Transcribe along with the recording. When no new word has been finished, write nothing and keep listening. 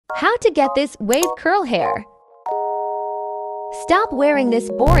How to get this wave curl hair? Stop wearing this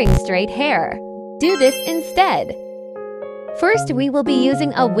boring straight hair. Do this instead. First, we will be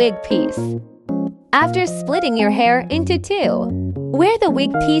using a wig piece. After splitting your hair into two, wear the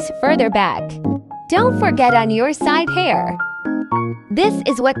wig piece further back. Don't forget on your side hair. This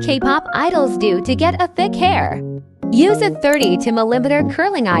is what K-pop idols do to get a thick hair. Use a 32mm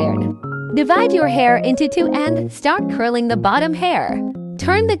curling iron. Divide your hair into two and start curling the bottom hair.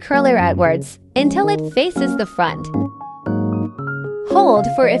 Turn the curler outwards until it faces the front. Hold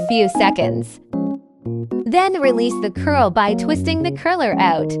for a few seconds. Then release the curl by twisting the curler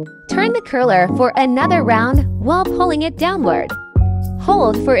out. Turn the curler for another round while pulling it downward.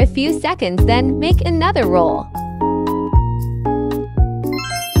 Hold for a few seconds, then make another roll.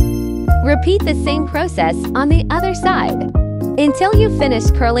 Repeat the same process on the other side until you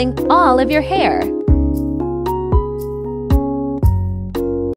finish curling all of your hair.